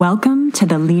Welcome to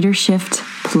the Leadership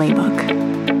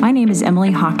Playbook. My name is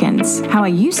Emily Hawkins. How I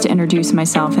used to introduce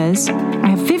myself is, I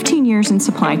have 15 years in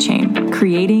supply chain,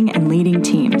 creating and leading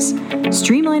teams,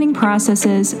 streamlining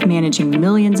processes, managing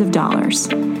millions of dollars.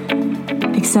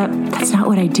 Except that's not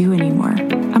what I do anymore.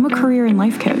 I'm a career and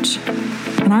life coach.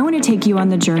 And I want to take you on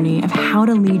the journey of how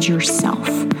to lead yourself,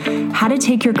 how to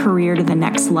take your career to the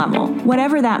next level,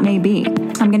 whatever that may be.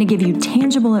 I'm going to give you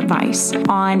tangible advice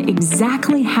on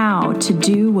exactly how to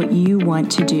do what you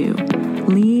want to do.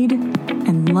 Lead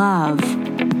and love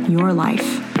your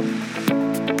life.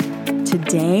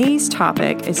 Today's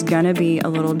topic is going to be a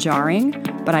little jarring,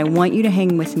 but I want you to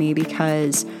hang with me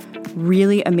because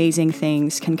really amazing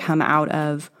things can come out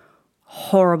of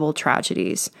horrible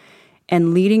tragedies.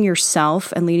 And leading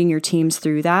yourself and leading your teams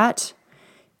through that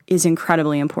is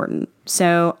incredibly important.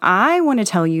 So I want to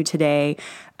tell you today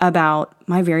about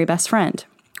my very best friend.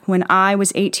 When I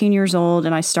was 18 years old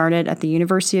and I started at the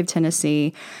University of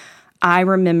Tennessee, I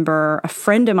remember a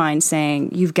friend of mine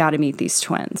saying, "You've got to meet these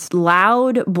twins."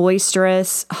 Loud,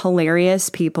 boisterous, hilarious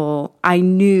people. I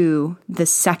knew the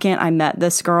second I met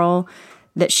this girl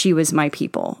that she was my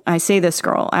people. I say this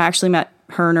girl. I actually met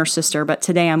her and her sister, but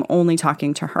today I'm only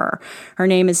talking to her. Her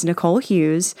name is Nicole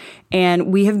Hughes, and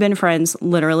we have been friends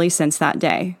literally since that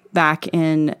day, back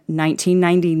in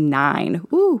 1999.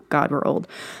 Ooh, God, we're old.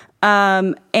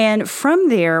 And from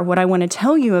there, what I want to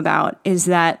tell you about is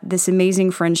that this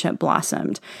amazing friendship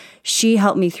blossomed. She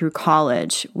helped me through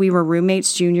college. We were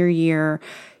roommates junior year.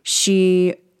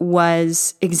 She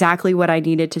was exactly what I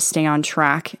needed to stay on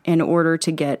track in order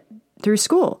to get through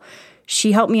school.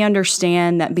 She helped me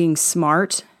understand that being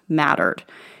smart mattered.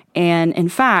 And in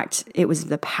fact, it was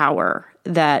the power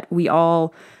that we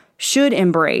all should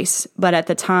embrace. But at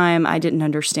the time, I didn't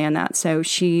understand that. So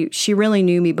she really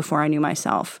knew me before I knew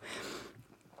myself.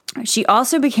 She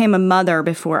also became a mother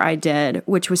before I did,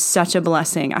 which was such a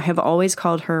blessing. I have always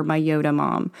called her my Yoda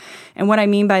mom. And what I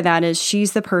mean by that is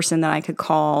she's the person that I could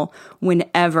call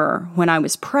whenever, when I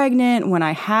was pregnant, when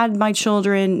I had my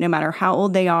children, no matter how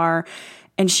old they are.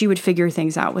 And she would figure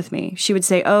things out with me. She would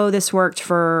say, "Oh, this worked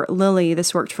for Lily.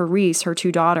 This worked for Reese, her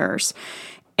two daughters."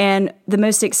 And the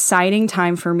most exciting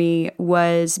time for me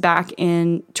was back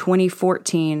in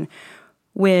 2014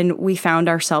 when we found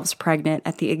ourselves pregnant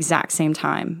at the exact same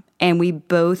time. And we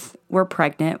both were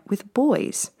pregnant with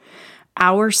boys.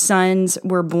 Our sons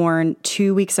were born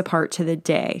 2 weeks apart to the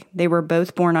day. They were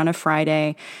both born on a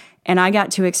Friday. And I got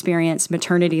to experience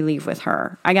maternity leave with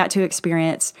her. I got to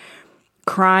experience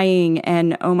crying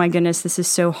and, oh my goodness, this is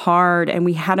so hard. And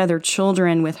we had other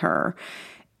children with her.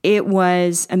 It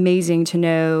was amazing to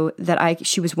know that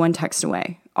she was one text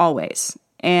away, always.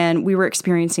 And we were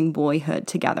experiencing boyhood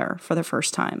together for the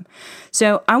first time.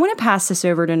 So I want to pass this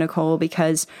over to Nicole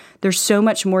because there's so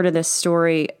much more to this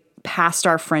story past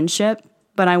our friendship,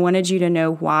 but I wanted you to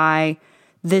know why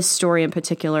this story in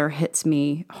particular hits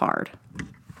me hard.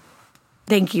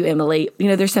 Thank you, Emily. You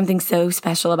know, there's something so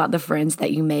special about the friends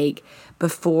that you make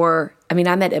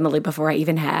I met Emily before I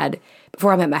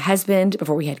met my husband,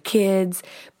 before we had kids.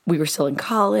 We were still in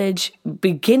college,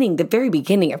 the very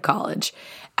beginning of college,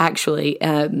 actually.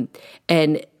 And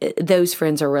those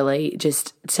friends are really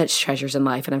just such treasures in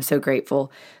life. And I'm so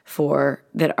grateful for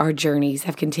that our journeys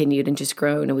have continued and just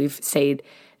grown, and we've stayed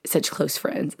such close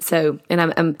friends. So, and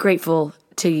I'm grateful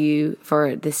to you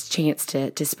for this chance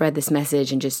to spread this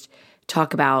message and just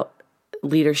talk about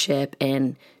leadership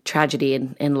and tragedy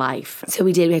in life. So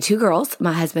we had two girls,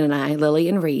 my husband and I, Lily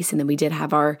and Reese, and then we did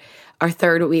have our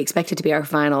third, what we expected to be our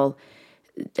final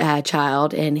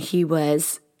child, and he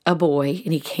was a boy,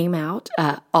 and he came out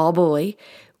all boy,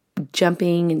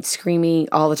 jumping and screaming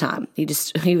all the time. He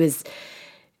was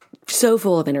so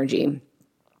full of energy,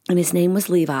 and his name was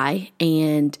Levi,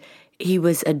 and he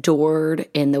was adored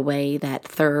in the way that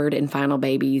third and final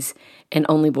babies and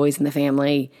only boys in the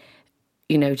family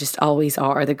just always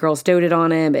are. The girls doted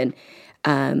on him,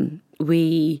 and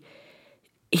he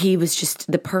was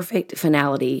just the perfect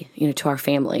finality, to our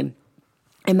family.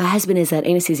 And my husband is an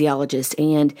anesthesiologist,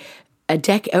 and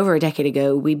over a decade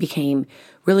ago, we became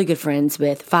really good friends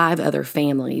with 5 other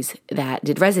families that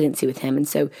did residency with him. And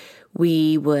so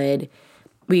we had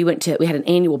an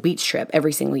annual beach trip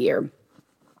every single year.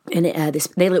 And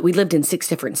we lived in 6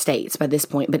 different states by this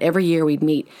point, but every year we'd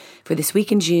meet for this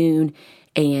week in June,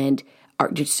 and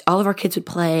all of our kids would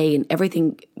play and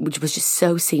everything, which was just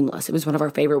so seamless. It was one of our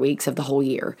favorite weeks of the whole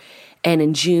year. And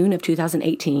in June of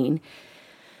 2018,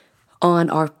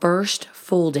 on our first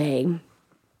full day,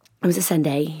 it was a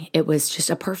Sunday. It was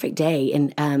just a perfect day.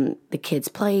 And the kids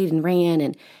played and ran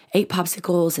and ate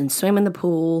popsicles and swam in the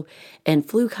pool and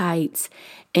flew kites.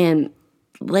 And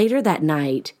later that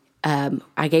night,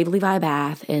 I gave Levi a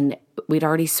bath, and we'd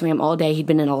already swam all day. He'd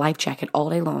been in a life jacket all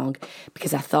day long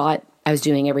because I thought I was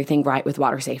doing everything right with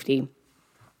water safety.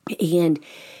 And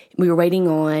we were waiting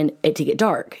on it to get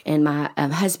dark. And my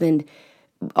husband,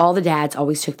 all the dads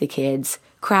always took the kids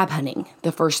crab hunting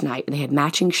the first night. They had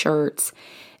matching shirts,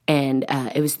 and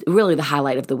it was really the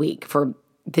highlight of the week for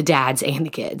the dads and the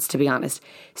kids, to be honest.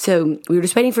 So we were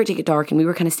just waiting for it to get dark, and we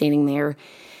were kind of standing there.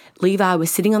 Levi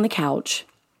was sitting on the couch,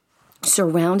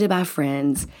 surrounded by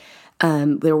friends.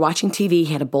 We were watching TV.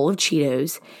 He had a bowl of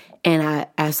Cheetos, and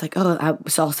I was like, I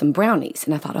saw some brownies,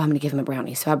 and I thought, I'm going to give him a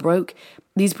brownie. So I broke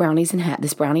these brownies in half,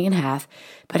 this brownie in half,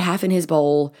 put half in his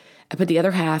bowl. I put the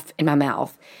other half in my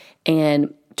mouth,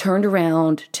 and turned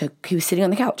around he was sitting on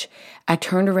the couch. I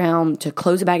turned around to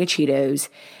close a bag of Cheetos.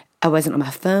 I wasn't on my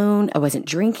phone. I wasn't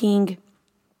drinking.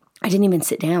 I didn't even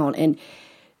sit down, and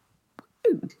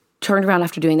turned around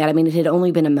after doing that. I mean, it had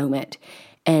only been a moment,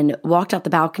 and walked out the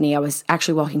balcony. I was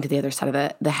actually walking to the other side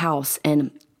of the house,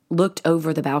 and looked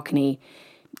over the balcony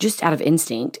just out of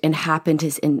instinct, and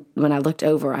when I looked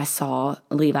over, I saw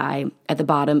Levi at the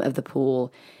bottom of the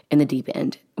pool in the deep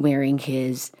end wearing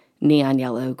his neon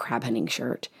yellow crab hunting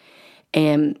shirt.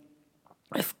 And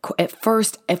at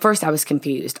first I was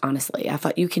confused, honestly. I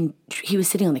thought he was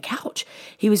sitting on the couch.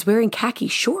 He was wearing khaki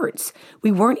shorts.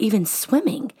 We weren't even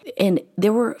swimming. And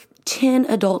there were 10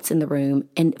 adults in the room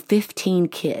and 15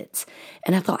 kids.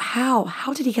 And I thought,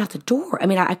 how did he get out the door? I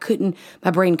mean,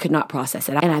 my brain could not process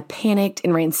it. And I panicked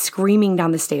and ran screaming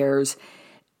down the stairs,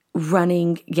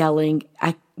 running, yelling.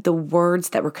 The words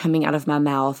that were coming out of my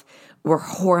mouth were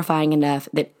horrifying enough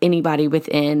that anybody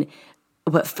within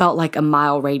what felt like a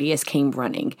mile radius came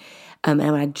running. And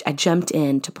I jumped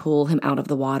in to pull him out of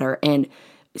the water, and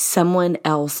someone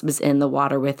else was in the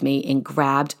water with me and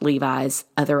grabbed Levi's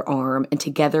other arm, and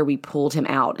together we pulled him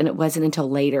out. And it wasn't until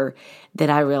later that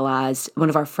I realized one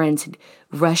of our friends had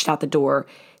rushed out the door,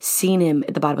 seen him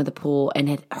at the bottom of the pool, and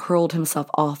had hurled himself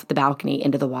off the balcony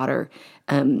into the water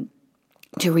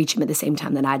to reach him at the same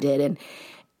time that I did. And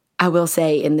I will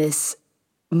say, in this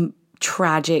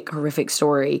tragic, horrific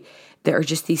story, there are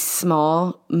just these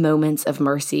small moments of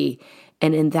mercy.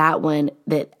 And in that one,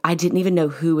 that I didn't even know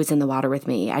who was in the water with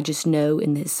me. I just know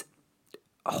in this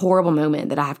horrible moment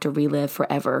that I have to relive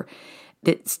forever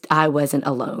that I wasn't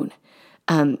alone.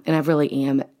 And I really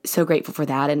am so grateful for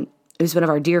that. And it was one of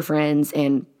our dear friends.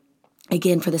 And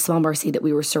again, for the small mercy that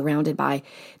we were surrounded by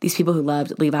these people who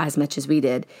loved Levi as much as we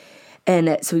did.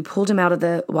 And so we pulled him out of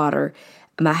the water.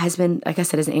 My husband, like I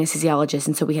said, is an anesthesiologist,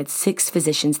 and so we had 6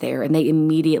 physicians there, and they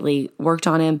immediately worked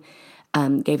on him,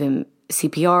 gave him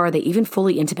CPR. They even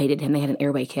fully intubated him. They had an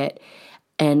airway kit,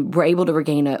 and were able to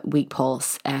regain a weak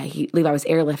pulse. Levi was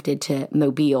airlifted to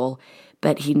Mobile,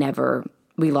 but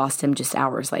we lost him just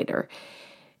hours later.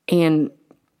 And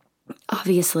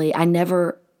obviously, I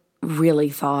never really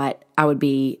thought I would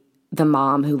be the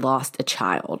mom who lost a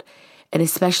child, and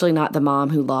especially not the mom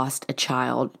who lost a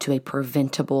child to a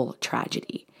preventable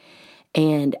tragedy.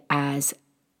 And as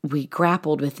we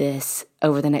grappled with this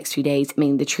over the next few days, I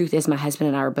mean, the truth is my husband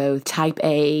and I are both type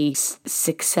A,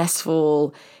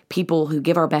 successful people who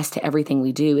give our best to everything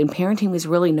we do. And parenting was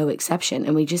really no exception.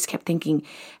 And we just kept thinking,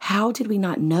 how did we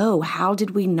not know? How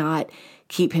did we not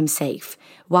keep him safe?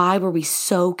 Why were we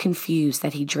so confused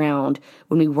that he drowned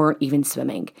when we weren't even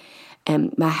swimming?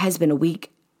 And my husband, a week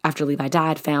after Levi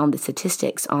died, found the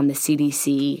statistics on the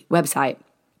CDC website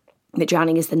that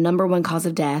drowning is the number 1 cause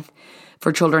of death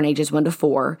for children ages 1 to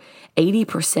 4.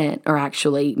 80% are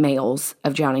actually males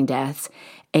of drowning deaths,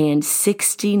 and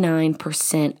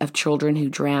 69% of children who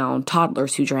drown,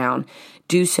 toddlers who drown,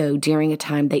 do so during a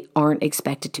time they aren't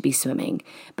expected to be swimming,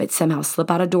 but somehow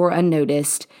slip out a door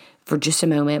unnoticed for just a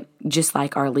moment, just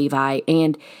like our Levi.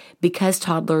 And because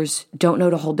toddlers don't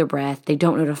know to hold their breath, they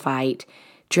don't know to fight,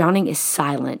 drowning is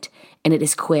silent and it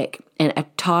is quick. And a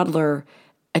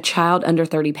child under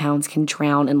 30 pounds can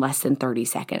drown in less than 30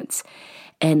 seconds.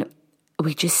 And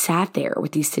we just sat there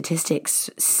with these statistics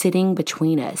sitting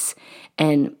between us.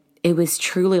 And it was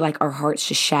truly like our hearts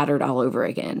just shattered all over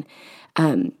again.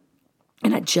 And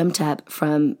I jumped up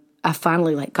I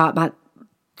finally got my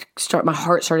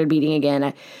heart started beating again.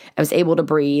 I was able to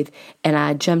breathe, and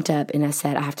I jumped up and I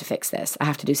said, I have to fix this. I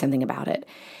have to do something about it.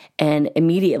 And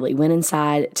immediately went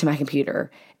inside to my computer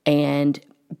and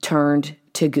turned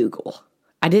to Google.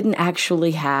 I didn't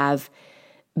actually have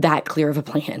that clear of a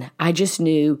plan. I just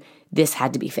knew this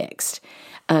had to be fixed.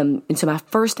 And so my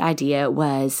first idea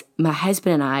was my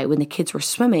husband and I, when the kids were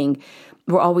swimming,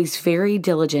 were always very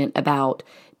diligent about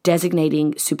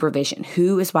designating supervision.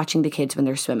 Who is watching the kids when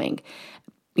they're swimming?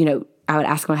 I would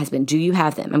ask my husband, do you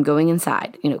have them? I'm going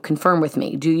inside. Confirm with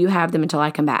me. Do you have them until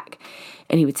I come back?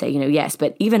 And he would say, yes.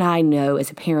 But even I know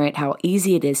as a parent how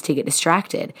easy it is to get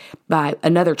distracted by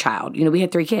another child. We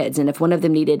had 3 kids, and if one of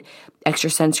them needed extra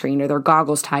sunscreen or their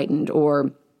goggles tightened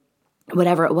or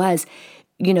whatever it was,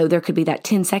 there could be that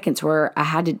 10 seconds where I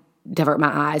had to divert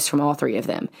my eyes from all 3 of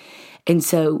them. And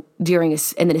so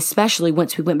and then especially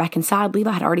once we went back inside,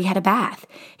 Levi had already had a bath.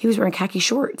 He was wearing khaki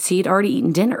shorts. He had already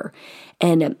eaten dinner.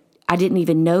 And I didn't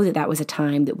even know that was a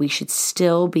time that we should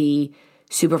still be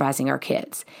supervising our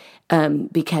kids.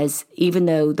 Because even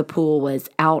though the pool was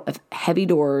out of heavy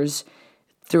doors,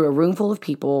 through a room full of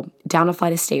people, down a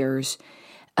flight of stairs,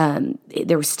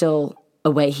 there was still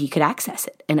a way he could access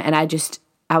it. And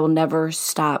I will never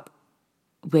stop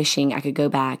wishing I could go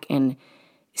back and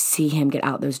see him get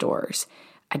out those doors.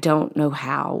 I don't know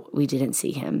how we didn't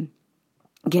see him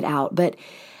get out. But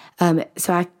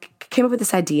so I came up with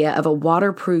this idea of a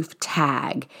waterproof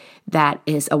tag that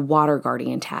is a water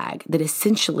guardian tag that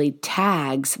essentially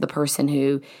tags the person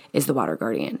who is the water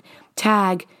guardian.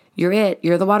 Tag, you're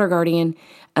the water guardian.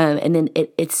 And then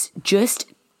it's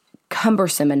just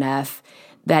cumbersome enough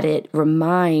that it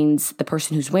reminds the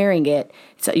person who's wearing it,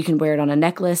 so you can wear it on a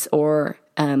necklace or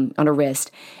on a wrist,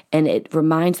 and it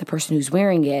reminds the person who's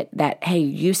wearing it that, hey,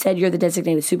 you said you're the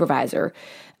designated supervisor,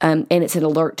 and it's an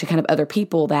alert to kind of other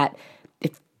people that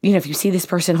if you see this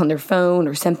person on their phone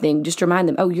or something, just remind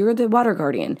them, oh, you're the water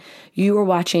guardian. You are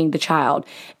watching the child.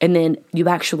 And then you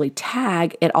actually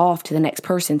tag it off to the next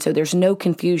person so there's no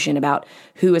confusion about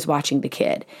who is watching the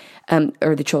kid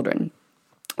or the children.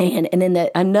 And then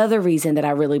another reason that I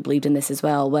really believed in this as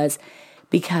well was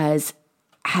because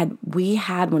had we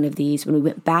had one of these when we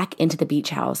went back into the beach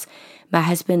house, my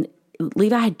husband,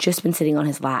 Levi, had just been sitting on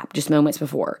his lap just moments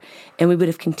before, and we would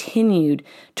have continued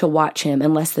to watch him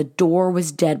unless the door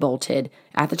was deadbolted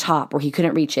at the top where he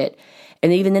couldn't reach it.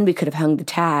 And even then we could have hung the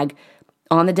tag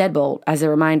on the deadbolt as a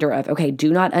reminder of, okay,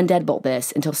 do not undeadbolt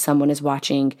this until someone is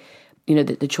watching,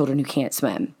 the children who can't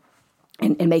swim,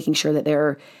 and making sure that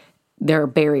there are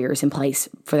barriers in place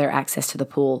for their access to the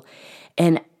pool.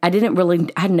 And I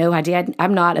had no idea.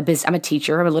 I'm a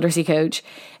teacher, I'm a literacy coach,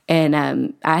 and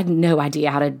I had no idea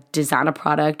how to design a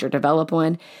product or develop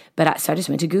one. So I just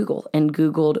went to Google and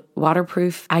Googled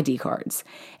waterproof ID cards,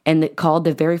 and it called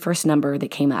the very first number that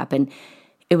came up. And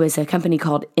it was a company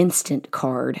called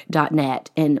instantcard.net.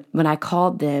 And when I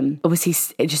called them,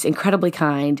 he's just incredibly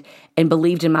kind and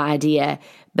believed in my idea,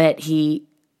 but he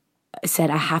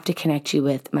said, I have to connect you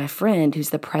with my friend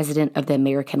who's the president of the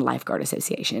American Lifeguard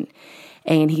Association.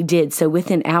 And he did. So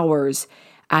within hours,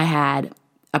 I had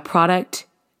a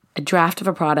draft of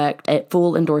a product, a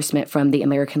full endorsement from the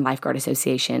American Lifeguard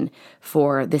Association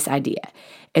for this idea.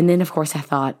 And then, of course, I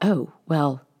thought, oh,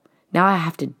 well, now I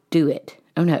have to do it.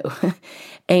 Oh, no.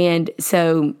 And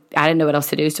so I didn't know what else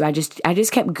to do. So I just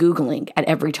kept Googling at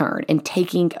every turn and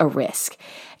taking a risk.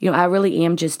 I really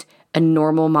am just a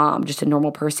normal mom, just a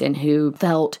normal person who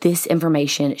felt this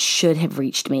information should have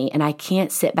reached me. And I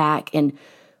can't sit back and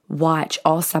watch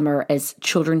all summer as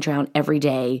children drown every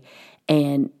day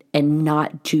and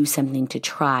not do something to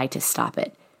try to stop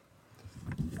it.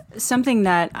 Something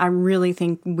that I really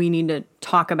think we need to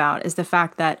talk about is the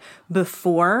fact that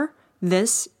before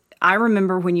this, I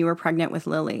remember when you were pregnant with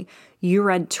Lily, you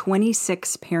read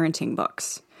 26 parenting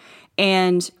books.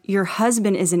 And your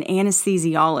husband is an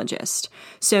anesthesiologist.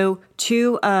 So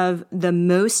 2 of the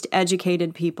most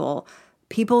educated people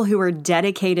who are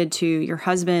dedicated to your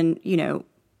husband,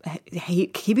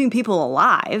 keeping people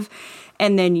alive.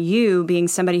 And then you being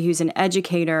somebody who's an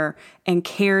educator and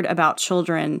cared about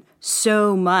children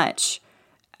so much.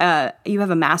 You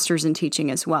have a master's in teaching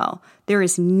as well. There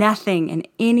is nothing in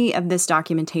any of this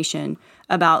documentation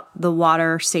about the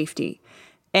water safety.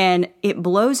 And it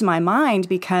blows my mind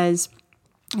because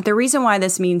the reason why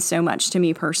this means so much to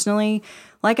me personally,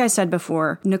 like I said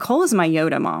before, Nicole is my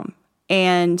Yoda mom.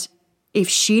 And if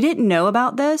she didn't know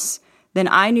about this, then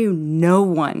I knew no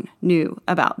one knew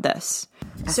about this.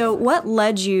 So what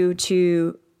led you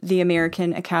to the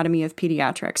American Academy of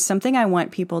Pediatrics? Something I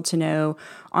want people to know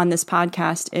on this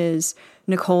podcast is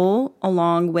Nicole,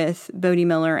 along with Bodie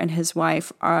Miller and his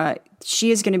wife,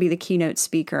 she is going to be the keynote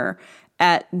speaker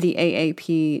at the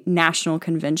AAP National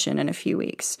Convention in a few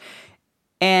weeks.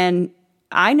 And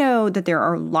I know that there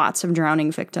are lots of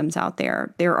drowning victims out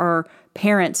there. There are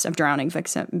parents of drowning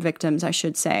victims, I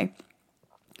should say.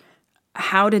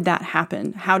 How did that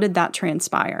happen? How did that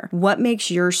transpire? What makes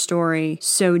your story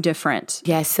so different?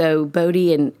 Yeah, so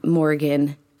Bodie and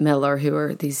Morgan Miller, who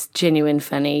are these genuine,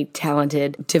 funny,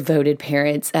 talented, devoted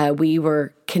parents, we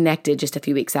were connected just a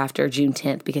few weeks after June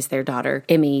 10th because their daughter,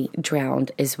 Emmy,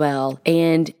 drowned as well.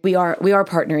 And we are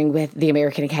partnering with the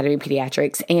American Academy of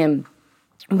Pediatrics. And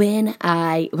when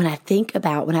I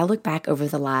look back over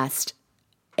the last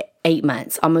 8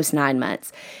 months, almost 9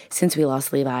 months since we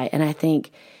lost Levi, and I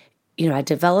think, I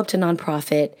developed a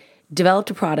nonprofit,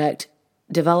 developed a product,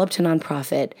 developed a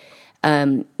nonprofit.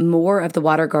 More of the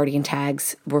Water Guardian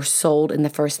tags were sold in the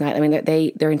first night. I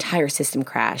mean, their entire system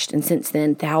crashed, and since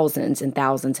then, thousands and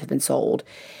thousands have been sold.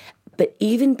 But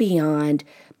even beyond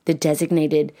the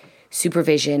designated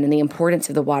supervision and the importance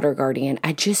of the Water Guardian,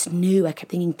 I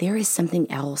kept thinking, there is something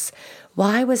else.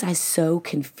 Why was I so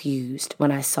confused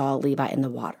when I saw Levi in the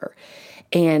water?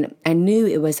 And I knew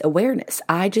it was awareness.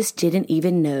 I just didn't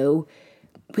even know,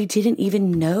 we didn't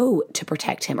even know to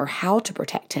protect him or how to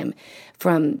protect him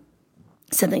from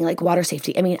something like water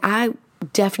safety. I mean, I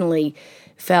definitely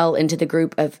fell into the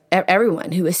group of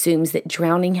everyone who assumes that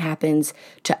drowning happens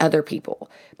to other people,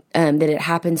 that it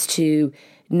happens to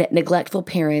neglectful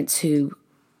parents who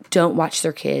don't watch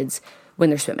their kids when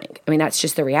they're swimming. I mean, that's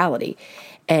just the reality.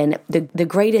 And the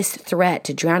greatest threat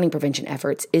to drowning prevention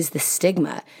efforts is the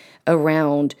stigma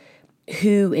around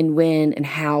who and when and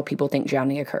how people think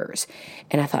drowning occurs.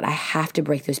 And I thought, I have to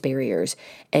break those barriers.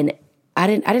 And I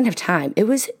didn't have time. It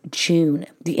was June,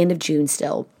 the end of June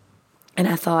still. And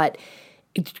I thought,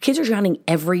 kids are drowning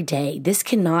every day. This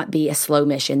cannot be a slow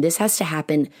mission. This has to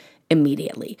happen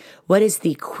immediately. What is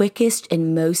the quickest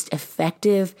and most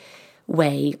effective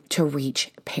way to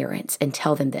reach parents and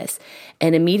tell them this?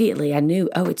 And immediately I knew,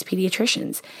 it's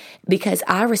pediatricians, because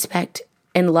I respect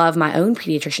and love my own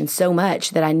pediatrician so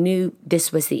much that I knew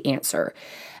this was the answer.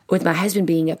 With my husband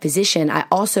being a physician, I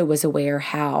also was aware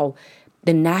how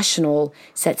the national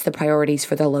sets the priorities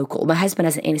for the local. My husband,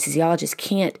 as an anesthesiologist,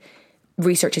 can't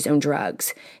research his own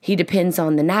drugs. He depends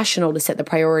on the national to set the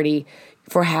priority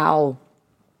for how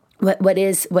what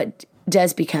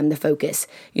does become the focus,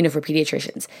 for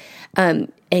pediatricians.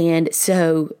 And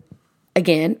so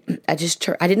again, I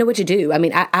didn't know what to do. I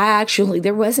mean, I actually,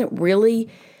 there wasn't really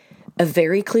a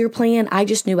very clear plan. I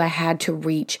just knew I had to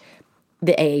reach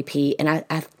the AAP, and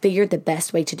I figured the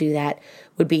best way to do that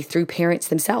would be through parents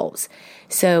themselves.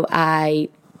 So I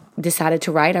decided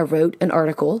to write. I wrote an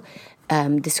article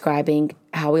describing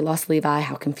how we lost Levi,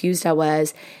 how confused I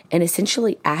was, and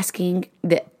essentially asking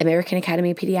the American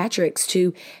Academy of Pediatrics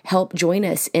to help join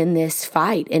us in this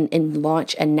fight and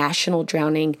launch a national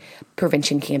drowning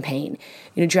prevention campaign.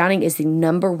 Drowning is the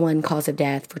number one cause of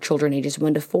death for children ages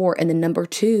 1 to 4 and the number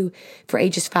 2 for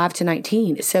ages 5 to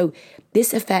 19. So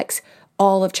this affects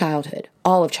all of childhood.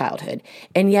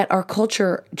 And yet our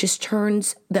culture just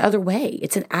turns the other way.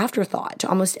 It's an afterthought to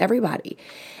almost everybody.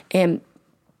 And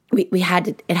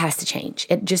it has to change.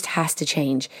 It just has to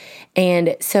change.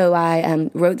 And so I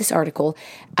wrote this article.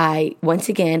 There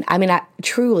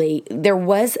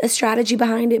was a strategy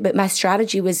behind it, but my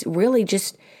strategy was really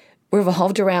just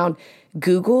revolved around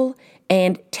Google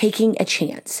and taking a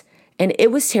chance. And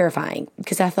it was terrifying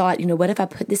because I thought, what if I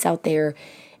put this out there?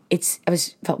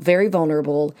 Felt very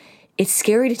vulnerable. It's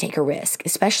scary to take a risk,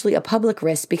 especially a public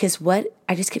risk, because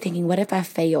I just kept thinking, what if I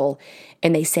fail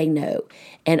and they say no?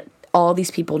 And all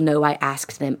these people know I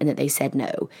asked them and that they said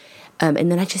no. And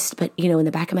then in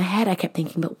the back of my head, I kept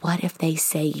thinking, but what if they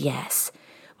say yes?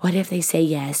 What if they say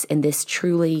yes and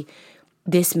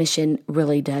this mission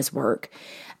really does work?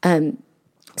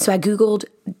 So I Googled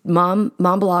mom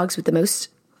blogs with the most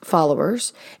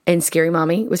followers, and Scary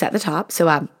Mommy was at the top. So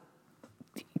I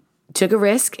took a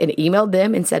risk and emailed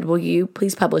them and said, will you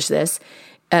please publish this?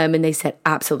 And they said,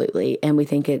 absolutely. And we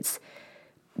think it's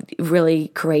really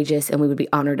courageous and we would be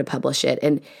honored to publish it.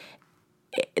 And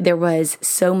there was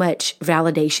so much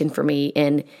validation for me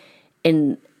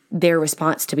in their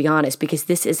response, to be honest, because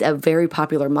this is a very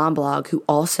popular mom blog who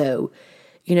also,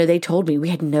 they told me we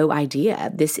had no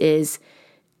idea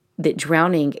that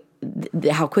drowning,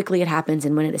 how quickly it happens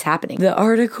and when it is happening. The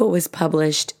article was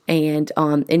published in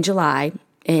July,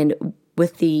 and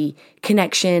with the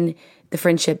connection, the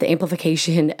friendship, the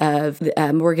amplification of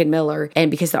Morgan Miller,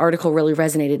 and because the article really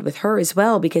resonated with her as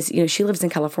well, because she lives in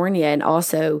California and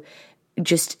also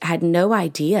just had no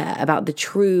idea about the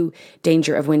true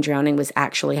danger of when drowning was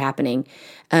actually happening.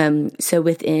 So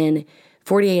within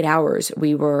 48 hours,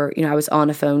 I was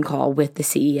on a phone call with the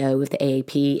CEO of the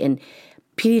AAP, and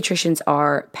pediatricians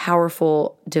are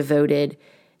powerful, devoted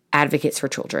advocates for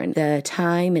children. The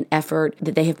time and effort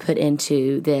that they have put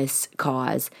into this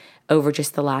cause over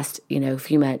just the last,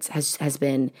 few months has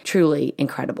been truly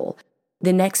incredible.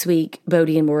 The next week,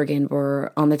 Bodie and Morgan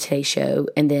were on the Today Show,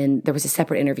 and then there was a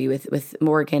separate interview with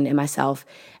Morgan and myself,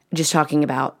 just talking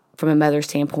about from a mother's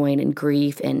standpoint and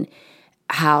grief and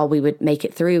how we would make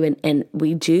it through. And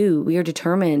we are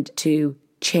determined to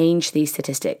change these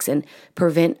statistics and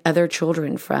prevent other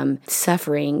children from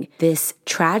suffering this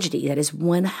tragedy that is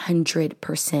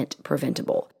 100%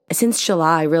 preventable. Since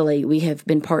July, really, we have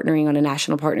been partnering on a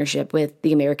national partnership with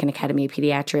the American Academy of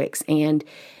Pediatrics, and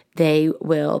they are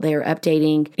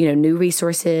updating, new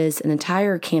resources, an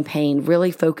entire campaign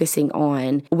really focusing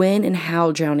on when and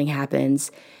how drowning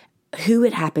happens, who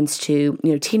it happens to.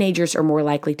 Teenagers are more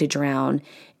likely to drown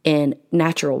in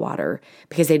natural water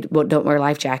because they don't wear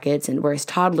life jackets, and whereas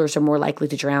toddlers are more likely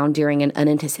to drown during an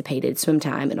unanticipated swim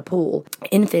time in a pool.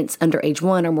 Infants under age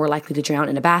 1 are more likely to drown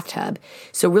in a bathtub.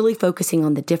 So really focusing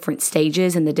on the different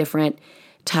stages and the different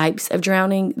types of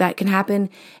drowning that can happen,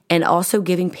 and also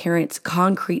giving parents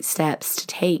concrete steps to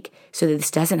take so that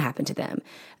this doesn't happen to them.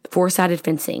 Four-sided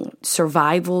fencing,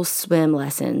 survival swim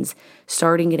lessons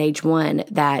starting at age 1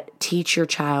 that teach your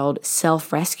child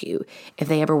self-rescue if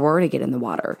they ever were to get in the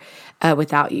water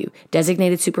without you.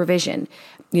 Designated supervision,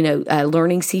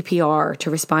 learning CPR to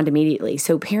respond immediately.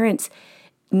 So parents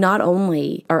not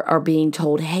only are being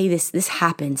told, hey, this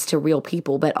happens to real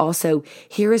people, but also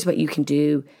here is what you can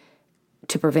do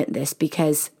to prevent this,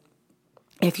 because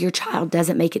if your child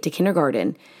doesn't make it to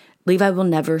kindergarten, Levi will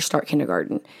never start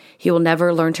kindergarten. He will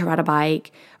never learn to ride a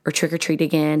bike or trick or treat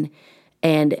again.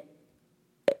 And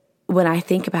when I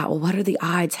think about, well, what are the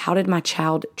odds? How did my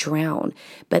child drown?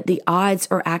 But the odds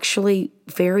are actually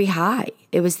very high.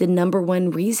 It was the number one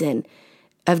reason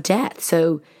of death.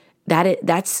 So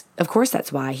that's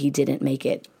why he didn't make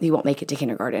it. He won't make it to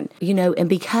kindergarten. And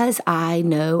because I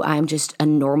know I'm just a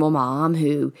normal mom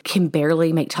who can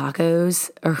barely make tacos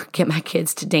or get my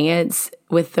kids to dance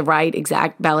with the right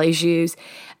exact ballet shoes.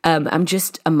 I'm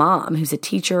just a mom who's a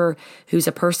teacher, who's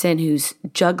a person who's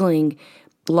juggling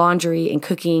laundry and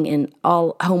cooking and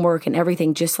all homework and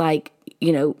everything, just like,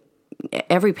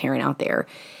 every parent out there.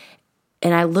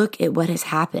 And I look at what has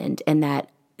happened, and that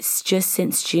just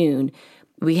since June,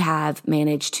 we have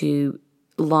managed to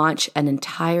launch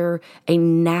a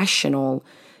national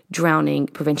drowning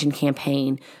prevention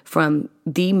campaign from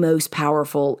the most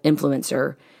powerful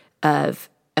influencer of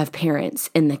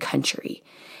parents in the country.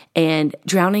 And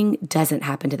drowning doesn't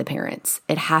happen to the parents.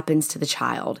 It happens to the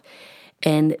child.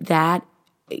 And that,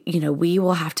 we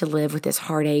will have to live with this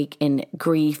heartache and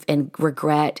grief and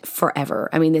regret forever.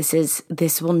 I mean,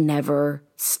 this will never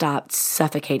stop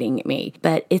suffocating me.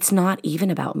 But it's not even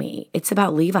about me. It's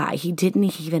about Levi. He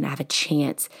didn't even have a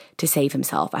chance to save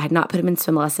himself. I had not put him in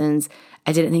swim lessons.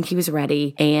 I didn't think he was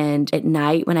ready. And at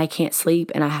night when I can't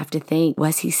sleep and I have to think,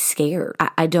 was he scared?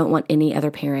 I don't want any other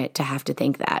parent to have to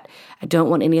think that. I don't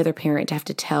want any other parent to have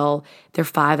to tell their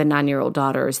 5 and 9-year-old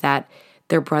daughters that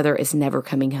their brother is never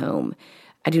coming home.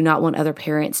 I do not want other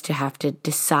parents to have to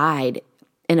decide,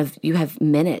 and if you have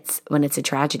minutes when it's a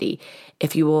tragedy,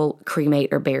 if you will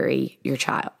cremate or bury your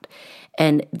child.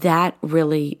 And that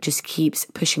really just keeps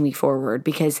pushing me forward,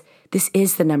 because this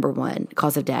is the number 1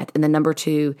 cause of death and the number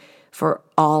 2 for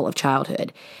all of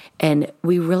childhood. And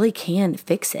we really can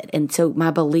fix it. And so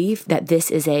my belief that this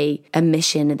is a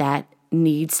mission that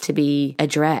needs to be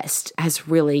addressed has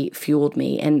really fueled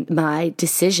me. And my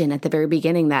decision at the very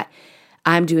beginning that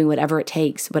I'm doing whatever it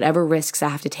takes, whatever risks I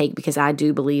have to take, because I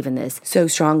do believe in this so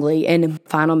strongly. And in the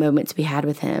final moments we had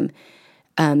with him,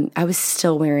 I was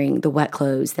still wearing the wet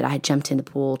clothes that I had jumped in the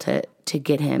pool to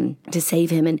get him, to save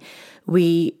him. And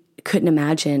we couldn't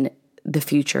imagine the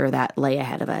future that lay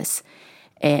ahead of us.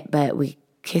 But we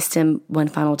kissed him one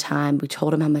final time. We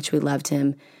told him how much we loved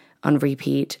him on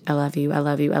repeat. I love you, I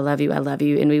love you, I love you, I love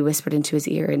you. And we whispered into his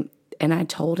ear. And I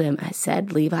told him, I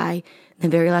said, Levi, the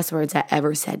very last words I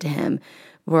ever said to him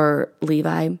were,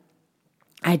 Levi,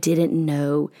 I didn't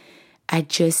know. I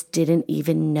just didn't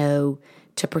even know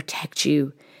to protect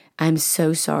you. I'm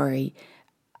so sorry.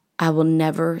 I will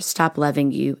never stop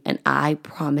loving you, and I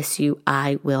promise you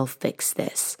I will fix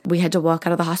this. We had to walk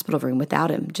out of the hospital room without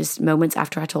him, just moments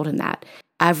after I told him that.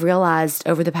 I've realized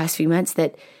over the past few months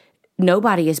that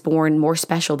nobody is born more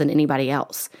special than anybody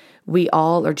else. We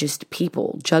all are just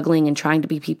people juggling and trying to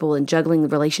be people and juggling the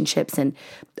relationships and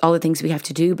all the things we have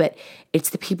to do. But it's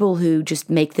the people who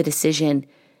just make the decision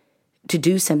to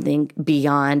do something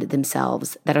beyond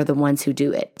themselves that are the ones who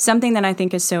do it. Something that I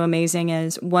think is so amazing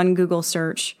is one Google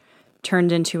search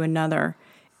turned into another.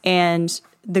 And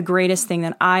the greatest thing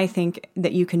that I think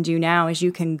that you can do now is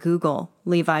you can Google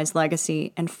Levi's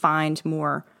legacy and find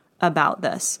more about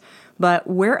this. But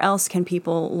where else can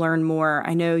people learn more?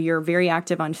 I know you're very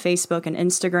active on Facebook and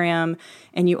Instagram,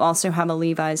 and you also have a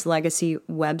Levi's Legacy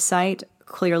website.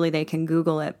 Clearly, they can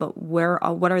Google it, but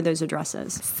what are those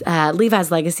addresses?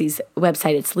 Levi's Legacy's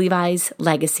website, it's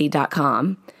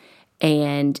levislegacy.com.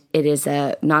 And it is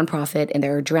a nonprofit, and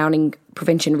there are drowning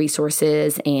prevention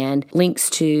resources and links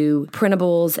to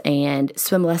printables and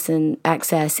swim lesson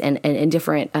access and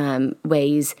different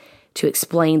ways to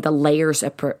explain the layers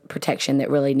of protection that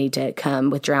really need to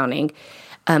come with drowning.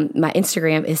 My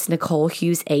Instagram is Nicole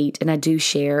Hughes 8, and I do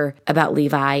share about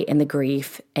Levi and the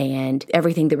grief and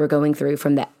everything that we're going through,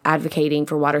 from the advocating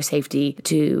for water safety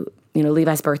to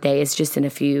Levi's birthday is just in a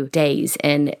few days,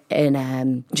 and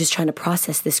just trying to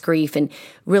process this grief. And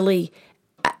really,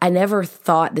 I never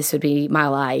thought this would be my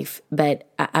life, but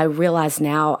I realize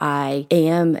now I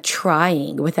am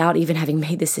trying, without even having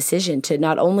made this decision, to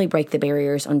not only break the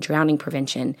barriers on drowning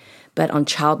prevention, but on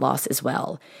child loss as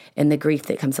well, and the grief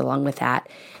that comes along with that.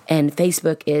 And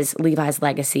Facebook is Levi's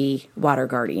Legacy Water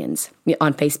Guardians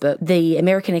on Facebook. The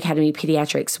American Academy of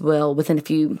Pediatrics will, within a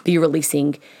few, be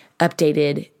releasing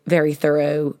updated, very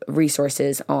thorough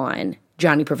resources on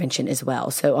drowning prevention as well.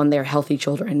 So on their Healthy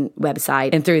Children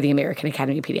website and through the American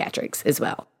Academy of Pediatrics as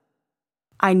well.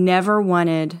 I never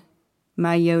wanted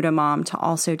my Yoda mom to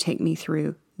also take me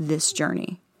through this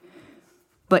journey,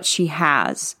 but she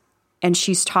has, and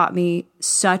she's taught me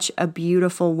such a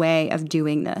beautiful way of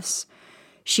doing this.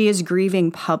 She is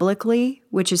grieving publicly,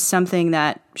 which is something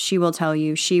that she will tell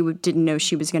you she didn't know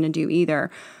she was going to do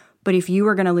either. But if you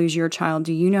were going to lose your child,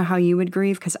 do you know how you would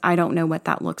grieve? Because I don't know what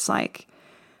that looks like.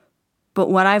 But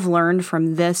what I've learned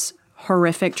from this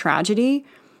horrific tragedy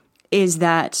is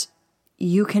that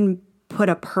you can put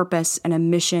a purpose and a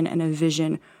mission and a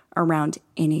vision around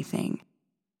anything.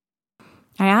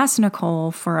 I asked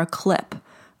Nicole for a clip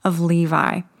of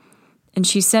Levi, and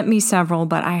she sent me several,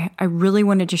 but I really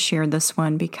wanted to share this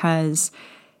one because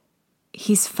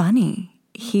he's funny.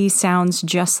 He sounds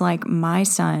just like my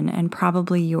son and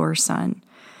probably your son.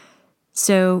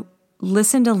 So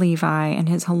listen to Levi and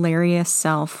his hilarious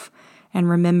self, and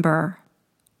remember,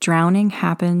 drowning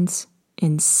happens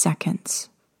in seconds.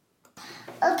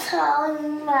 I'm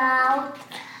talking about.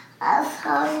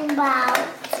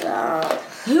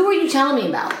 Who were you telling me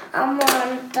about? I'm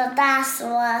on the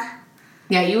dinosaur.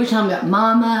 Yeah, you were telling me about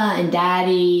Mama and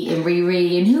Daddy and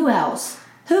Riri, and who else?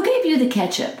 Who gave you the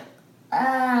ketchup?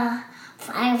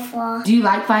 Pfeiffer. Do you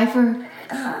like Pfeiffer?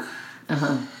 I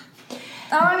Uh-huh.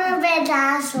 want to be a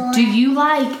dinosaur. Do you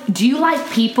like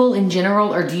people in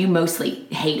general, or do you mostly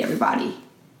hate everybody?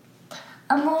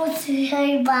 I'm mostly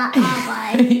hated by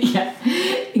Bye. Yeah,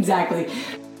 exactly.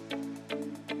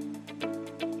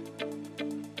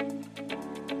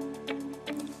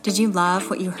 Did you love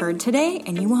what you heard today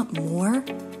and you want more?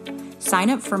 Sign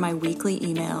up for my weekly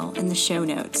email in the show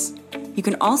notes. You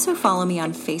can also follow me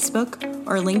on Facebook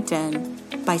or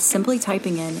LinkedIn by simply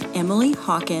typing in Emily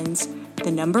Hawkins,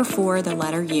 the number 4, the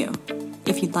letter U.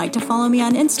 If you'd like to follow me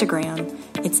on Instagram,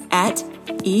 it's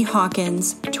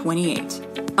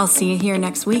 @ehawkins28. I'll see you here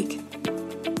next week.